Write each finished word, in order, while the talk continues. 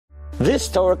This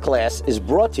Torah class is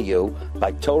brought to you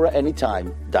by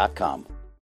TorahAnytime.com.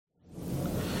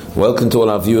 Welcome to all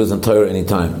our viewers on Torah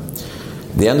Anytime.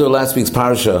 The end of last week's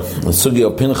parasha, the Sugi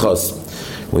of Pinchas,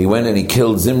 where he went and he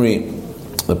killed Zimri.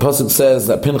 The pasuk says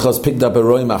that Pinchas picked up a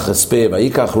roimach, a spear,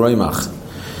 vayikach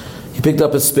roimach. He picked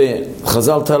up a spear.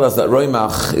 Chazal tell us that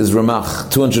roimach is ramach,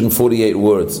 248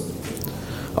 words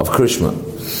of Krishma.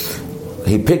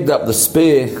 He picked up the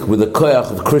spear with the koyach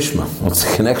of Krishma. What's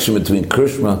the connection between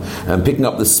Krishma and picking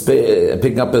up the spear,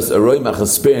 picking up a roimach, a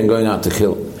spear, and going out to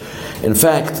kill? In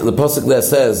fact, the pasuk there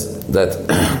says that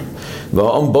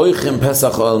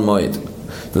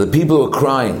the people were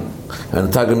crying,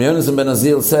 and Targum Yonasan ben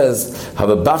Azil says, "Have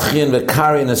a bachyin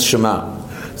v'karin es shema."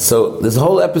 So this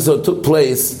whole episode took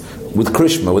place with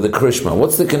Krishma, with the Krishma.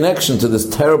 What's the connection to this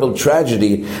terrible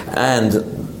tragedy and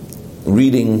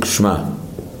reading Shema?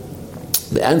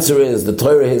 The answer is, the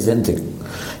Torah is hinting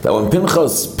that when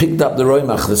Pinchas picked up the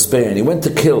roimach, the spear, and he went to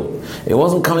kill, it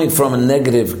wasn't coming from a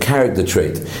negative character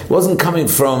trait. It wasn't coming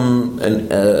from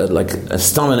like a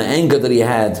stomach anger that he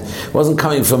had. It wasn't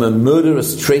coming from a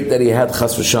murderous trait that he had,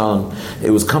 chas v'shalom.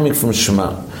 It was coming from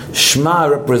Shema. Shema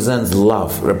represents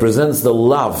love, represents the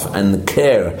love and the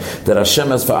care that Hashem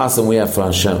has for us and we have for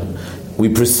Hashem. We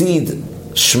precede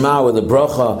Shema with the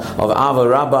bracha of Ava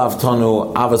Rabba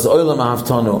Avtanu, Avas Olam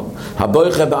Avtanu,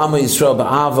 Haboiche Ba'ama Yisrael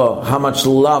Ba'ava, how much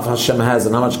love Hashem has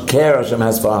and how much care Hashem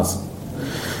has for us.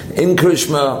 In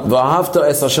Krishma, V'ahavta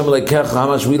es Hashem lekecha, how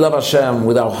much we love Hashem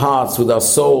with our hearts, with our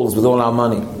souls, with all our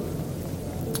money.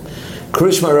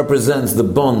 Krishma represents the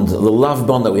bond, the love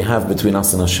bond that we have between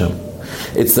us and Hashem.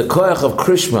 It's the koyach of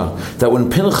Krishma that when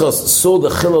Pinchas saw the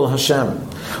Chilul Hashem,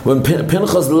 when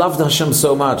Pinchas loved Hashem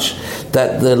so much,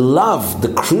 that the love, the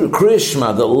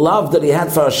Krishma, the love that he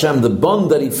had for Hashem, the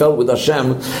bond that he felt with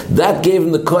Hashem, that gave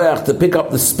him the koyach to pick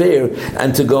up the spear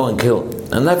and to go and kill.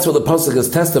 And that's what the pasuk is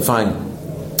testifying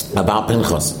about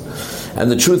Pinchas. And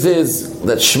the truth is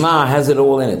that Shema has it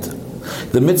all in it.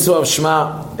 The mitzvah of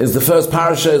Shema is the first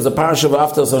parasha, is the parasha of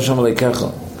Avtas Hashem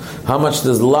Alekecha. How much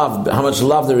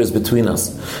love there is between us.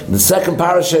 The second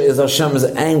parasha is Hashem's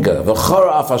anger.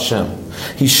 V'chora af Hashem.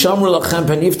 Hishamru lachem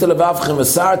penifta levavchem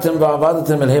v'sartem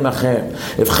v'avadatem elhem acher.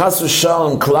 If Chas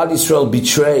v'shalom Klal Yisrael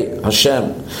betray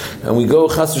Hashem, and we go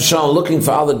Chas v'shalom looking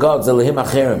for other gods elhem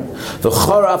acherim.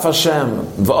 V'chora af Hashem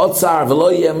v'otzar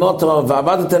v'lo yeh moto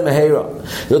v'avadatem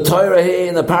meheira. The Torah here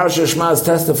in the parasha Shema is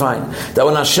testifying that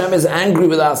when Hashem is angry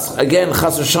with us, again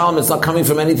Chas v'shalom, it's not coming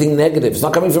from anything negative. It's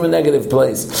not coming from a negative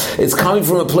place. It's coming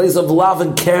from a place of love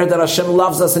and care that Hashem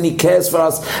loves us and He cares for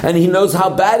us and He knows how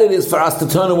bad it is for us to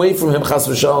turn away from Him, chas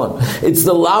v'shalom. It's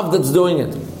the love that's doing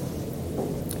it.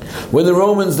 When the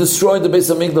Romans destroyed the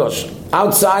Beis HaMikdash,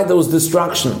 outside there was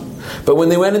destruction. But when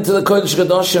they went into the Kodesh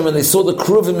Kadoshim and they saw the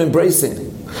Kruvim embracing,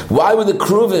 why were the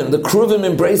Kruvim? The Kruvim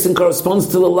embracing corresponds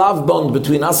to the love bond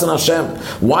between us and Hashem.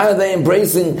 Why are they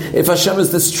embracing if Hashem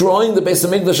is destroying the Beis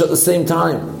HaMikdash at the same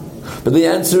time? But the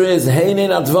answer is, Heinin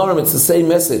Advarim, it's the same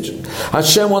message.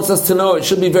 Hashem wants us to know, it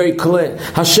should be very clear.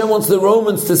 Hashem wants the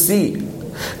Romans to see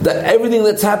that everything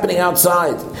that's happening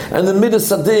outside, and the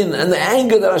Midas Adin, and the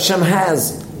anger that Hashem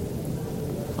has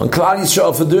on Klal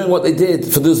Yisrael for doing what they did,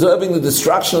 for deserving the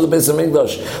destruction of the Beis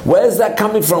HaMikdash. Where's that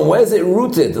coming from? Where's it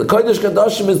rooted? The Kodesh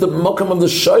Kadoshim is the Mokam of the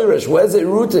Shoyresh. Where's it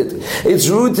rooted? It's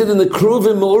rooted in the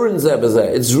Kruvim Ma'urin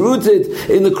Zebazeh. It's rooted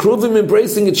in the Kruvim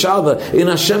embracing each other, in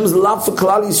Hashem's love for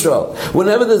Klal Yisrael.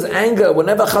 Whenever there's anger,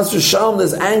 whenever Chas v'shalom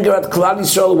there's anger at Klal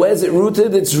Yisrael, where's it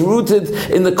rooted? It's rooted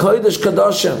in the Kodesh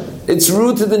Kadoshim. It's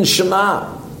rooted in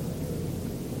Shema.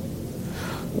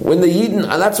 When the Yidden,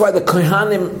 and that's why the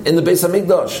Kohanim in the Beis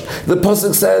HaMikdash, the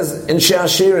pasuk says in Shir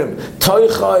Hashirim,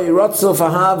 Toichai Rotzo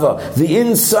Fahava, the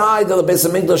inside of the Beis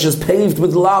HaMikdash is paved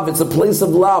with love. It's a place of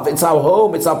love. It's our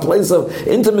home. It's our place of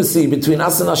intimacy between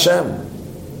us and Hashem.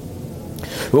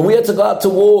 When we had to go out to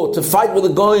war, to fight with the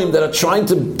Goyim that are trying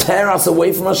to tear us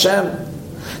away from Hashem,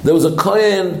 there was a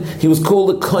Kohen, he was called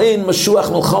the Kohen Mashuach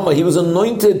Melchama. He was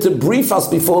anointed to brief us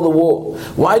before the war.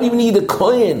 Why do we need a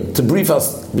Kohen to brief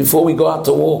us before we go out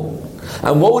to war?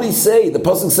 And what would he say? The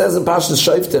pasuk says in Parshas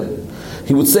Shoftim,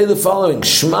 he would say the following,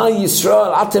 Shema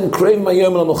Yisrael, Atem Kreivim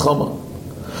Hayom LaMelchama.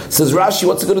 Says Rashi,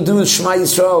 what's it going to do with Shema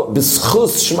Yisrael?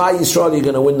 B'schus Shema Yisrael, you're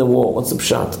going to win the war. What's the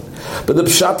pshat? But the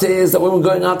pshat is that when we're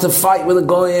going out to fight with a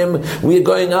goyim, we are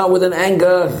going out with an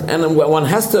anger, and one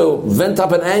has to vent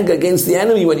up an anger against the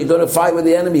enemy when you go to fight with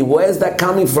the enemy. Where's that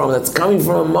coming from? That's coming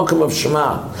from a makam of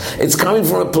Shema. It's coming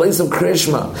from a place of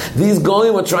Krishma. These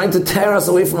goyim are trying to tear us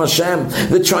away from Hashem.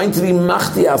 They're trying to be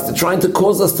machti us. They're trying to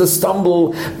cause us to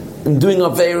stumble in doing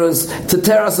averas, to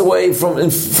tear us away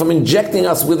from injecting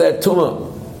us with their tumah.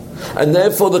 And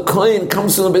therefore the Kohen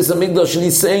comes from the Beis HaMikdash and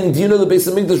he's saying, do you know the Beis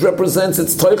HaMikdash represents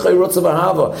its Toichai Rotzav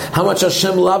Ahava, how much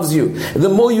Hashem loves you. The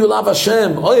more you love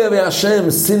Hashem, Oyev Hashem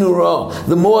Sinu Ra,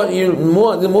 the more you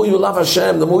love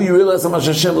Hashem, the more you realize how much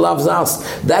Hashem loves us.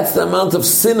 That's the amount of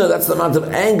sinner, that's the amount of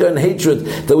anger and hatred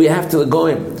that we have to the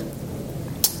Goyim.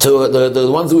 To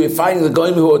the ones who we're fighting, the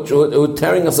Goyim who are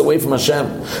tearing us away from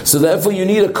Hashem. So therefore you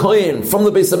need a Kohen from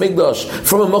the Beis HaMikdash,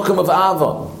 from a Mokum of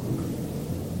Ahava.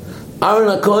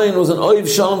 Aaron HaKohen was an Oiv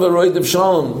Shalom v'Roidev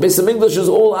Shalom. Beis HaMikdash is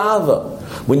all Ava.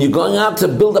 When you're going out to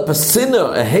build up a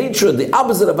sinner, a hatred, the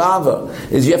opposite of Ava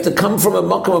is you have to come from a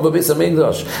Makom of a Beis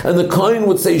HaMikdash. And the Kohen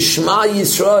would say Shema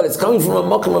Yisrael. It's coming from a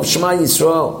Makom of Shema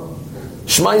Yisrael.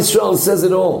 Shema Yisrael says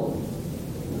it all.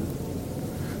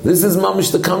 This is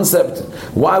mamish the concept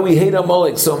why we hate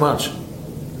Amalek so much.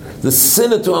 The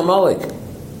sinner to Amalek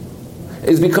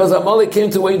is because Amalek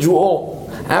came to wage war.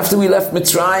 After we left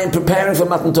Mitzrayim, preparing for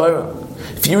Matan Torah.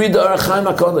 If you read the Orach Chaim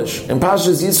HaKodesh in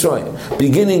Parshas Yisro,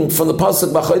 beginning from the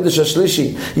Pasuk B'Chodesh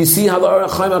HaShlishi, you see how the Orach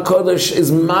Chaim HaKodesh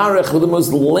is marech with the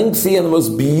most lengthy and the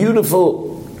most beautiful,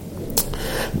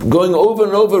 going over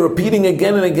and over, repeating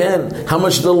again and again how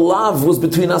much the love was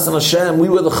between us and Hashem. We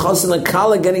were the Chas and the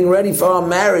Kala getting ready for our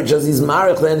marriage, as he's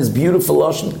marech there in his beautiful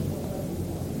Lashon.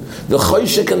 The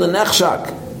Choshek and the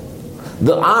Nechshak.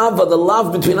 The Ava, the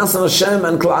love between us and Hashem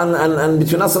and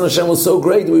between us and Hashem was so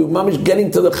great. We were mamish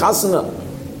getting to the Chasana.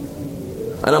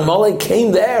 And Amalek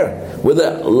came there where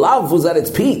the love was at its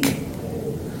peak.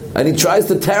 And he tries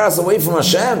to tear us away from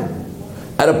Hashem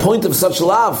at a point of such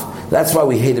love. That's why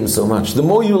we hate him so much. The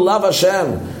more you love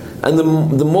Hashem and the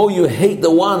more you hate the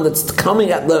one that's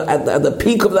coming at the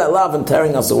peak of that love and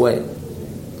tearing us away.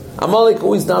 Amalek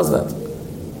always does that.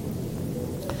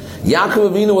 Yaakov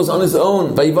Avinu was on his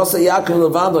own. Vayivasa Yaakov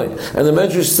levadoi, and the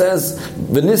Medrash says,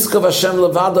 "V'niskav Hashem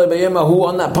levadoi b'yemahu."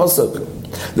 On that pasuk,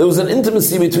 there was an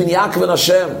intimacy between Yaakov and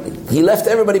Hashem. He left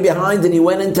everybody behind and he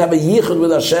went in to have a yichud with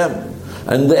Hashem.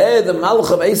 And there, the Malach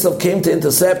of Esav came to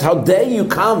intercept. How dare you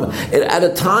come at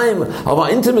a time of our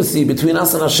intimacy between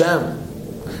us and Hashem?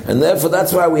 And therefore,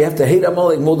 that's why we have to hate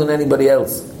Amalek more than anybody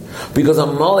else, because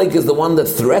Amalek is the one that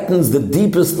threatens the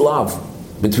deepest love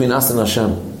between us and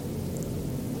Hashem.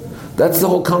 That's the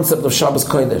whole concept of Shabbos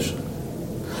Kodesh.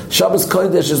 Shabbos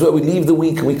Kodesh is where we leave the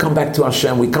week and we come back to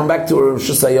Hashem. We come back to Rosh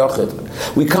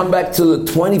Hashanah. We come back to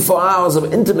the 24 hours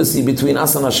of intimacy between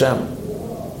us and Hashem.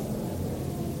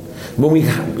 When we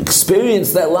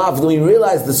experience that love, when we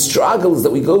realize the struggles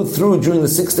that we go through during the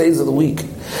 6 days of the week,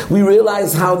 we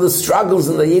realize how the struggles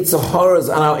and the Yetzer Haras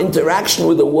and our interaction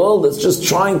with the world is just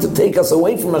trying to take us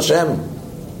away from Hashem.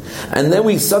 And then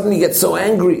we suddenly get so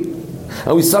angry.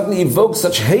 And we suddenly evoke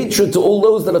such hatred to all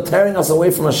those that are tearing us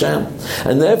away from Hashem.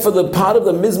 And therefore the part of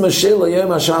the Mizmah Shel Yom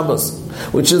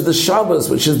HaShabbos, which is the Shabbos,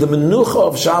 which is the Menucha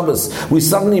of Shabbos, we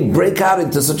suddenly break out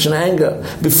into such an anger.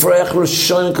 B'freich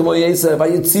Roshon K'mo Yosef,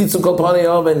 Vayitzitzu Kol Panei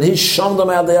Oven, Hishamdom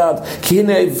Adayat, Ki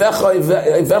Hine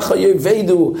Eivecha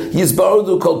Yevedu,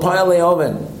 Yizbarodu Kol Panei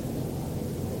Oven.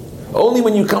 Only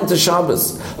when you come to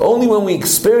Shabbos, only when we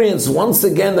experience once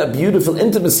again that beautiful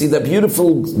intimacy, that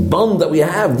beautiful bond that we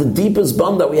have, the deepest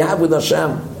bond that we have with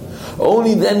Hashem,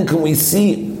 only then can we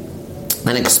see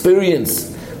and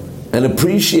experience and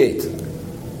appreciate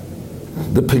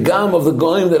the pegam of the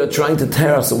goyim that are trying to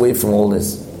tear us away from all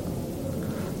this.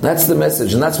 That's the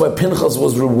message, and that's why Pinchas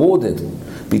was rewarded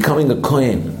becoming a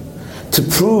kohen, to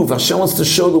prove, Hashem wants to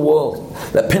show the world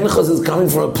that Pinchas is coming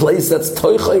from a place that's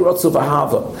Toichai Rotzav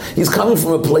Ahava. He's coming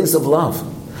from a place of love.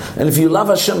 And if you love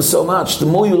Hashem so much, the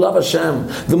more you love Hashem,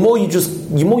 the more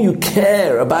you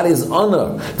care about His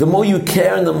honor, the more you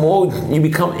care and the more you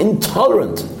become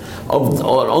intolerant on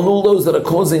all those that are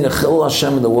causing a Chilul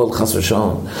Hashem in the world, Chas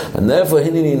v'Shalom. And therefore,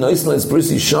 Hineni Noisla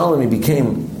Brisi Shalom, he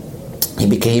became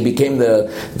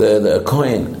the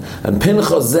Kohen. And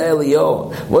Pinchas Zeh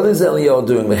Eliyahu. What is Eliyahu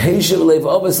doing?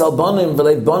 Eliyahu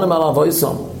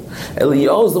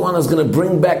is the one who's going to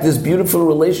bring back this beautiful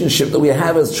relationship that we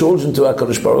have as children to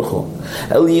HaKadosh Baruch Hu.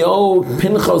 Eliyahu,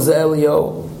 Pinchas Zeh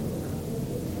Eliyahu.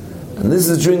 And this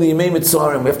is during the Yemei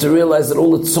Mitzarim. We have to realize that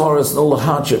all the tzaras and all the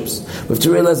hardships, we have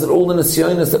to realize that all the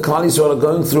nisyonos that Klal Yisrael are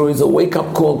going through is a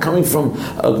wake-up call coming from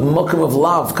a makom of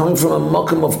love, coming from a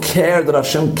makom of care, that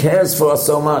Hashem cares for us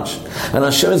so much. And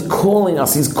Hashem is calling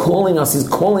us, He's calling us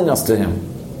to Him.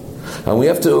 And we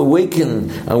have to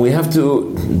awaken and we have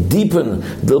to deepen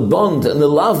the bond and the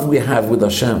love we have with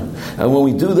Hashem. And when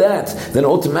we do that, then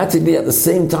automatically at the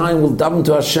same time we'll daven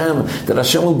to Hashem, that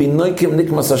Hashem will be noikim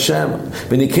nikmas Hashem.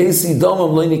 V'nikesi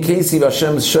domam lo nikesi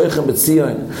v'Hashem shoichem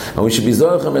b'tzion. And we should be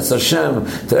zoichem es Hashem,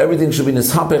 that everything should be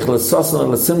nishapech l'sasan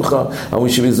l'simcha, and we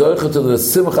should be zoichem to the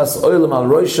simchas oilam al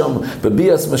roisham,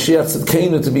 b'bias Mashiach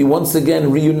tzedkeinu, to be once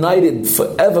again reunited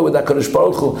forever with HaKadosh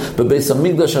Baruch Hu, b'beis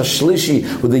HaMikdash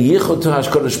HaShlishi, with the yichud to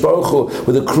HaKadosh Baruch Hu,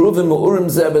 with the kruvim u'urim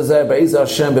zeh b'zeh b'ez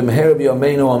Hashem b'meher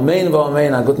b'yameinu, amen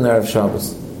v'amen, a good Erev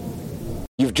Shabbos.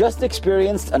 You've just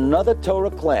experienced another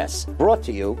Torah class brought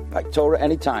to you by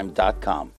TorahAnytime.com.